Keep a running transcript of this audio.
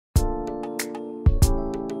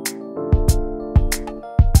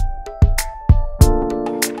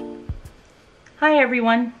Hi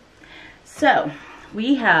everyone. So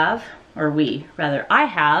I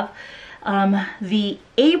have the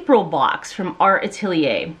April box from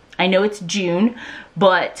R.Atelier. I know it's June,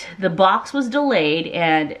 but the box was delayed,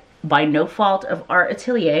 and by no fault of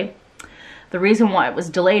R.Atelier. The reason why it was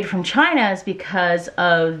delayed from China is because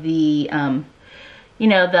of the, you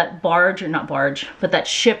know, that barge, or not barge, but that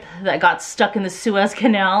ship that got stuck in the Suez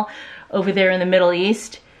canal over there in the Middle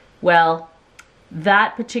East. Well,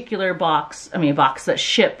 that particular that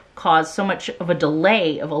ship caused so much of a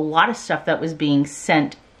delay of a lot of stuff that was being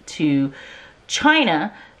sent to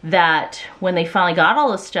China that when they finally got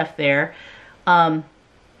all this stuff there,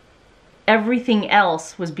 everything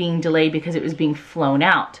else was being delayed because it was being flown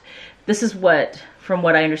out. This is what, from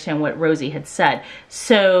what I understand, what Rosie had said.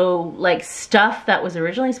 So, like, stuff that was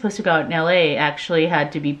originally supposed to go out in LA actually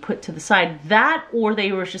had to be put to the side. That, or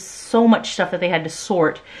they were just so much stuff that they had to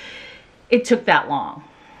sort. It took that long.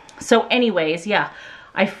 So anyways, yeah,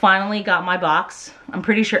 I finally got my box. I'm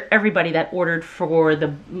pretty sure everybody that ordered for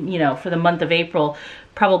the, you know, for the month of April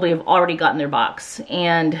probably have already gotten their box.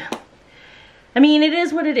 And I mean, it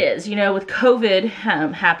is what it is. You know, with COVID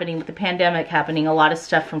happening, with the pandemic happening, a lot of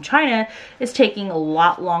stuff from China is taking a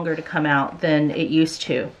lot longer to come out than it used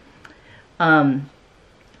to.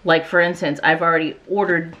 Like for instance, I'd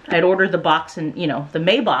ordered the box, and you know, the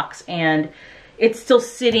May box, and it's still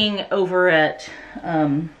sitting over at,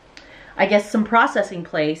 I guess, some processing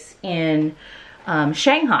place in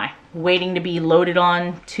Shanghai, waiting to be loaded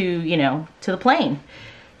on to, you know, to the plane.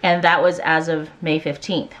 And that was as of May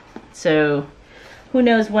 15th. So who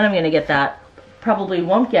knows when I'm going to get that. Probably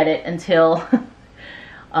won't get it until,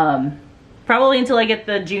 probably until I get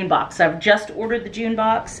the June box. I've just ordered the June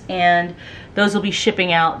box, and those will be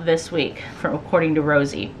shipping out this week, according to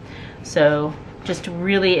Rosie. So just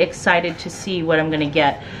really excited to see what I'm gonna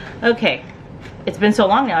get. Okay, it's been so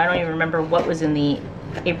long now, I don't even remember what was in the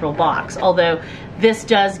April box, although this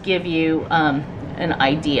does give you an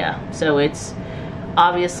idea. So it's,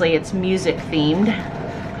 obviously it's music themed,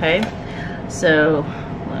 okay? So,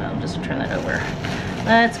 well, just turn that over.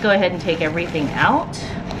 Let's go ahead and take everything out,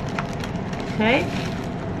 okay?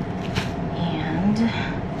 And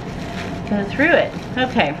go through it.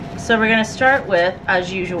 Okay, so we're gonna start with,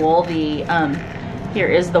 as usual, the, here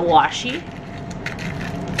is the washi.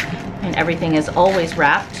 And everything is always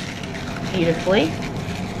wrapped beautifully.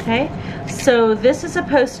 Okay, so this is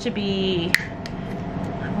supposed to be,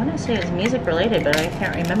 I wanna say it's music related, but I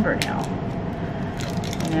can't remember now.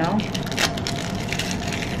 You know?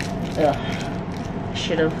 Ugh,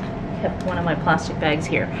 should have kept one of my plastic bags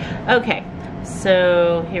here. Okay,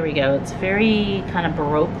 so here we go. It's very kind of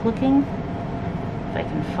Baroque looking. If I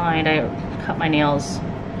can find, I cut my nails,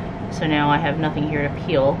 so now I have nothing here to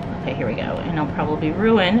peel. Okay, here we go. And I'll probably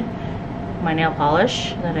ruin my nail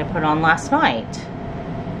polish that I put on last night.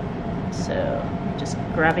 So, just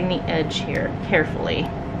grabbing the edge here carefully,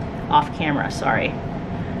 off camera, sorry.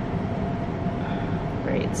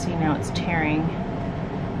 Great, see now it's tearing.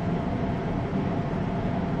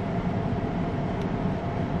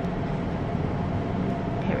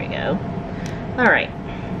 Here we go. All right.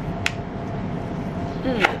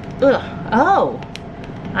 Ugh. Oh,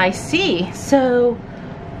 I see. So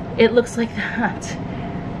it looks like that.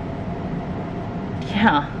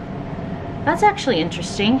 Yeah, that's actually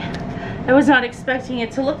interesting. I was not expecting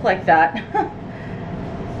it to look like that.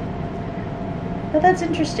 But that's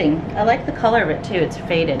interesting. I like the color of it too. It's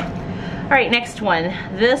faded. All right, next one.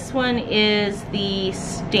 This one is the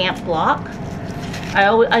stamp block.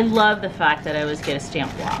 I love the fact that I always get a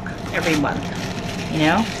stamp block every month, you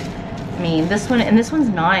know? I mean, this one, and this one's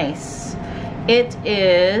nice. It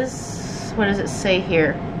is, what does it say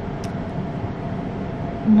here?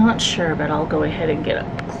 I'm not sure, but I'll go ahead and get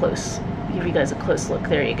up close, give you guys a close look.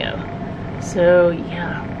 There you go. So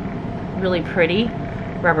yeah, really pretty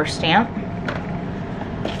rubber stamp.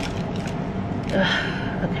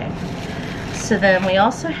 Ugh, okay, so then we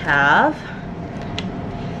also have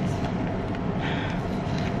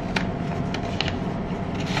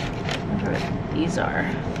these are.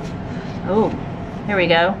 Oh, here we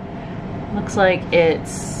go. Looks like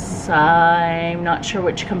it's, I'm not sure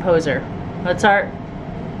which composer. Mozart?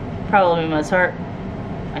 Probably Mozart,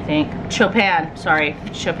 I think. Chopin, sorry,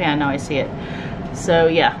 Chopin, now I see it. So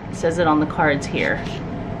yeah, it says it on the cards here.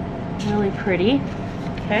 Really pretty,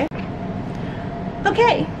 okay.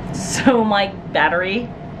 Okay, so my battery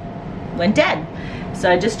went dead. So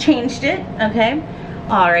I just changed it, okay.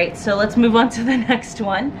 All right, so let's move on to the next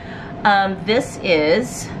one. This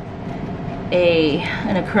is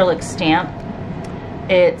an acrylic stamp.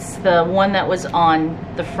 It's the one that was on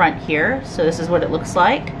the front here. So this is what it looks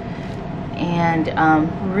like. And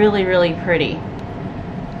really, really pretty.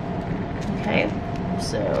 Okay,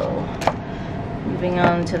 so moving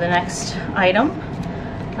on to the next item.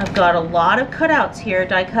 I've got a lot of cutouts here,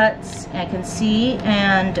 die cuts, I can see,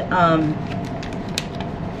 and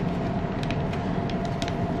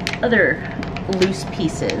other loose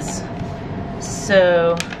pieces.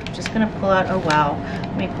 So I'm just gonna pull out, oh wow,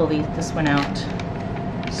 let me pull this one out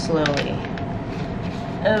slowly.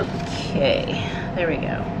 Okay, there we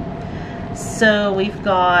go. So we've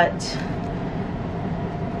got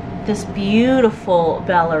this beautiful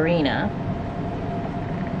ballerina.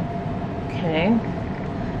 Okay,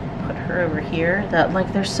 put her over here. That,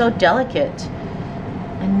 like, they're so delicate.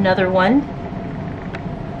 Another one.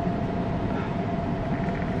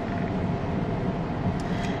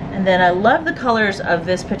 And then I love the colors of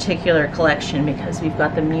this particular collection because we've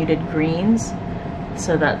got the muted greens.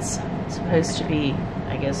 So that's supposed to be,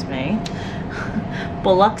 I guess, May.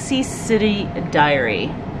 Biloxi City Diary.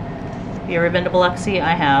 Have you ever been to Biloxi?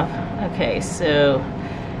 I have. Okay, so,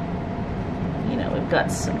 you know, we've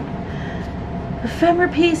got some ephemera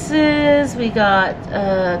pieces. We got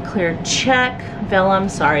clear check, vellum.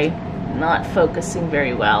 Sorry, not focusing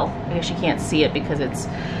very well. I guess you can't see it because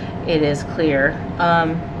it is clear.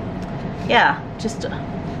 Yeah, just,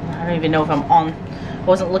 I don't even know if I'm on. I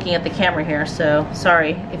wasn't looking at the camera here, so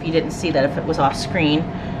sorry if you didn't see that, if it was off screen.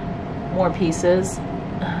 More pieces.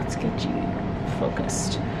 Let's get you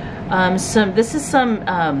focused. This is some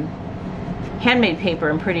handmade paper,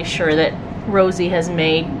 I'm pretty sure, that Rosie has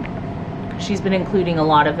made. She's been including a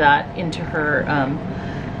lot of that into her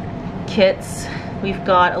kits. We've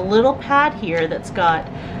got a little pad here that's got,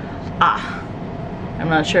 I'm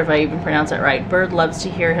not sure if I even pronounced that right. Bird loves to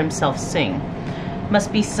hear himself sing.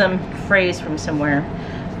 Must be some phrase from somewhere.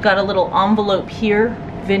 Got a little envelope here,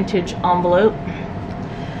 vintage envelope.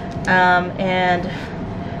 And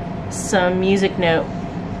some music note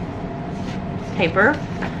paper.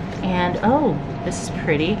 And oh, this is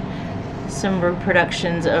pretty. Some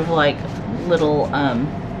reproductions of like little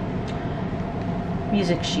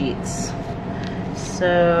music sheets.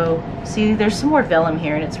 So see, there's some more vellum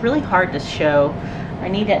here and it's really hard to show. I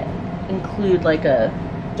need to include like a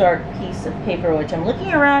dark piece of paper, which I'm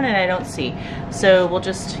looking around and I don't see. So we'll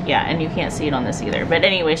just, yeah, and you can't see it on this either. But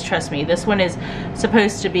anyways, trust me, this one is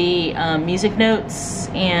supposed to be music notes,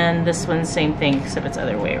 and this one's same thing, except it's the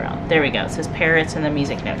other way around. There we go, it says parrots and the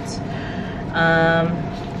music notes.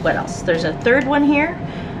 What else? There's a third one here,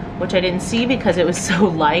 which I didn't see because it was so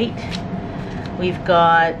light. We've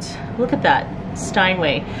got, look at that,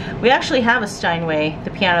 Steinway. We actually have a Steinway, the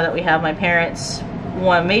piano that we have. My parents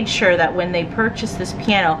made sure that when they purchased this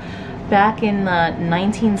piano back in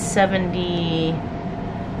 1970,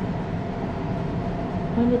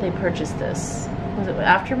 when did they purchase this? Was it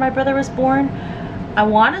after my brother was born? I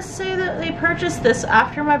want to say that they purchased this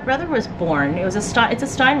after my brother was born. It was it's a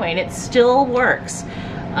Steinway and it still works.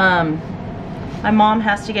 My mom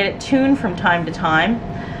has to get it tuned from time to time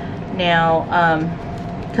now,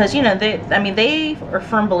 because you know, they are a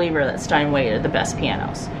firm believer that Steinway are the best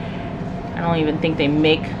pianos. I don't even think they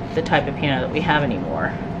make the type of piano that we have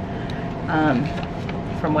anymore,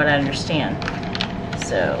 from what I understand.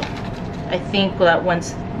 So I think that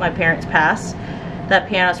once my parents pass, that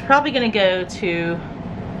piano is probably going to go to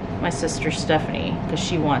my sister Stephanie, because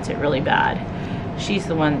she wants it really bad. She's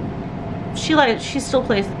the one, she still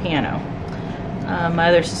plays the piano. My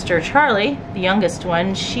other sister Charlie, the youngest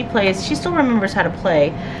one, she still remembers how to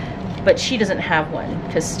play, but she doesn't have one,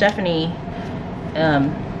 because Stephanie,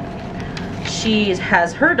 she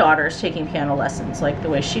has her daughters taking piano lessons like the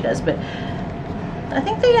way she does, but I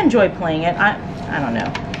think they enjoy playing it. I don't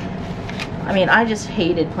know. I mean, I just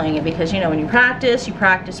hated playing it because, you know, when you practice,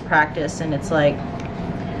 and it's like,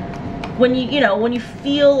 when you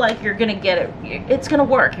feel like you're gonna get it, it's gonna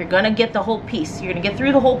work. You're gonna get the whole piece. You're gonna get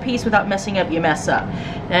through the whole piece without messing up. You mess up,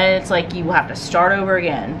 and it's like you have to start over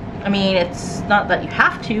again. I mean, it's not that you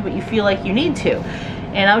have to, but you feel like you need to.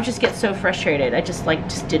 And I would just get so frustrated. I just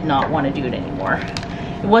did not want to do it anymore.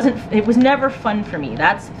 It was never fun for me.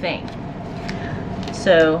 That's the thing.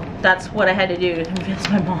 So that's what I had to do to convince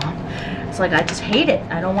my mom. It's like, I just hate it.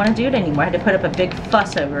 I don't want to do it anymore. I had to put up a big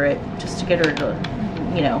fuss over it just to get her to,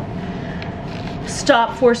 you know,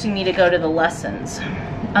 stop forcing me to go to the lessons.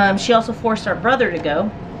 She also forced our brother to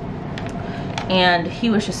go, and he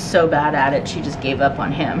was just so bad at it, she just gave up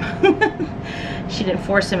on him. She didn't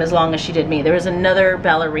force him as long as she did me. There was another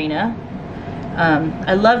ballerina.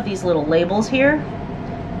 I love these little labels here.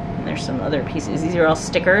 And there's some other pieces. These are all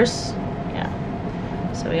stickers. Yeah.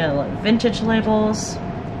 So we got a lot of vintage labels.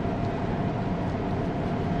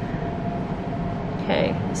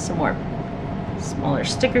 Okay, some more smaller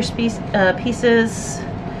sticker pieces.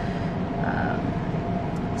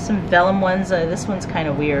 some vellum ones. This one's kind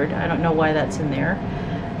of weird. I don't know why that's in there.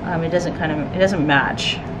 It doesn't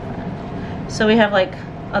match. So we have like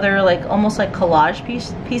other like almost like collage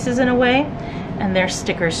pieces in a way, and they're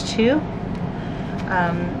stickers too.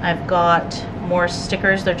 I've got more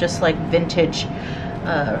stickers. They're just like vintage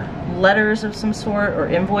letters of some sort, or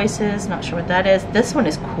invoices. Not sure what that is. This one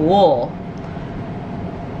is cool.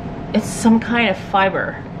 It's some kind of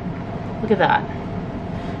fiber. Look at that.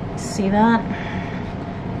 See that?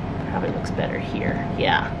 Probably looks better here.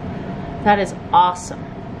 Yeah, that is awesome.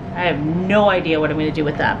 I have no idea what I'm going to do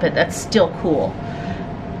with that, but that's still cool.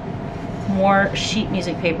 More sheet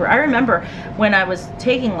music paper. I remember when I was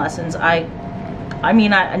taking lessons, I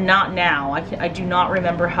not now. I do not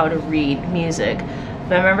remember how to read music,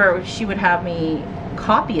 but I remember she would have me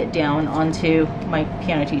copy it down onto, my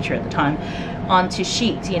piano teacher at the time, onto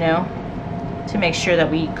sheets, you know, to make sure that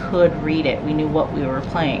we could read it. We knew what we were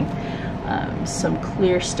playing. Some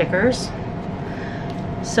clear stickers.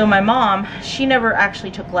 So my mom, she never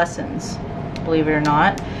actually took lessons, believe it or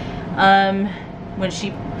not. When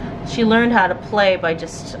she learned how to play by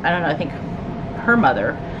just, I don't know, I think her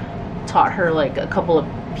mother taught her like a couple of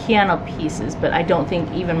piano pieces, but I don't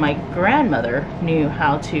think even my grandmother knew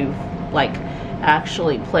how to like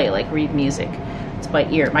actually play, like read music. It's by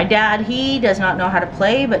ear. My dad, he does not know how to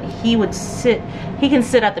play, but he can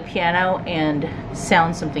sit at the piano and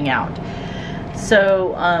sound something out.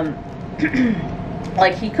 So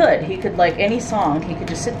like he could like any song, he could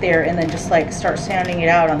just sit there and then just like start sounding it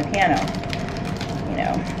out on the piano, you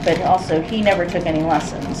know. But also he never took any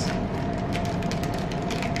lessons.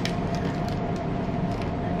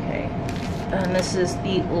 Okay, and this is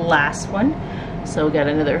the last one. So we got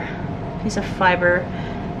another piece of fiber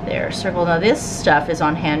there, circle. Now this stuff is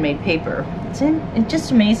on handmade paper. It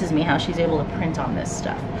just amazes me how she's able to print on this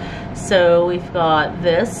stuff. So we've got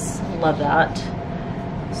this, love that.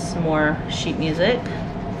 Some more sheet music.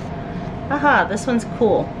 Aha, this one's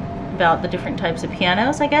cool, about the different types of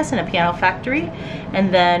pianos, I guess, in a piano factory.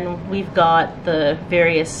 And then we've got the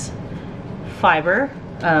various fiber,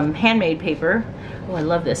 handmade paper. Oh, I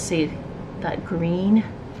love this. See that green?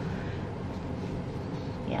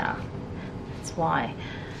 Yeah, that's why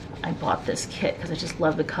I bought this kit, because I just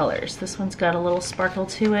love the colors. This one's got a little sparkle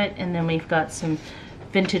to it, and then we've got some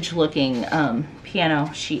vintage looking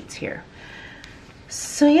piano sheets here.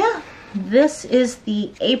 So yeah, this is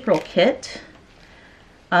the April kit.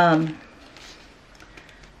 Trying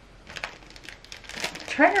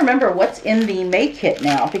to remember what's in the May kit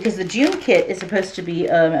now, because the June kit is supposed to be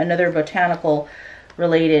another botanical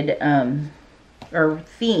related or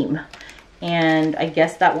theme. And I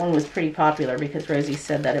guess that one was pretty popular because Rosie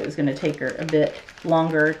said that it was going to take her a bit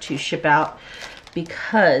longer to ship out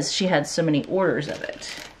because she had so many orders of it.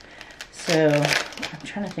 So I'm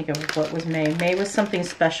trying to think of what was May. May was something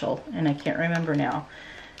special, and I can't remember now.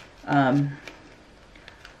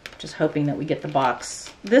 Just hoping that we get the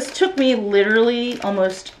box. This took me literally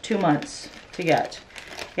almost 2 months to get.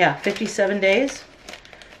 Yeah, 57 days,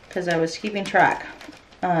 because I was keeping track.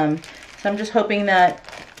 So I'm just hoping that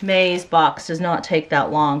May's box does not take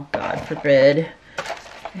that long. God forbid.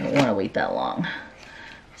 I don't want to wait that long.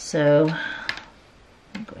 So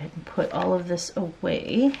I'll go ahead and put all of this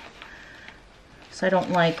away. So I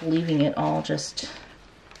don't like leaving it all just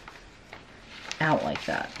out like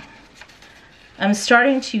that. I'm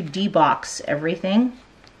starting to debox everything.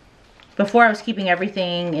 Before I was keeping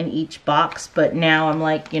everything in each box, but now I'm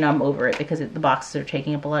like, you know, I'm over it because the boxes are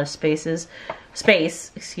taking up a lot of space,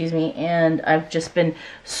 excuse me, and I've just been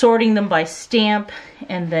sorting them by stamp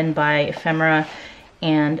and then by ephemera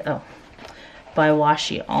and by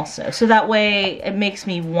washi also. So that way it makes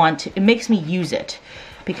me use it,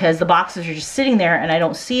 because the boxes are just sitting there and I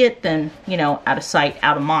don't see it, then, you know, out of sight,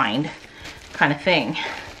 out of mind kind of thing.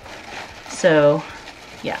 So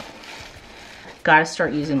yeah, gotta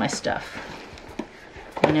start using my stuff,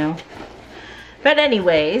 you know. But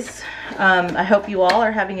anyways, I hope you all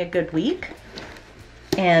are having a good week,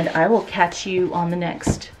 and I will catch you on the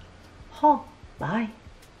next haul. Bye.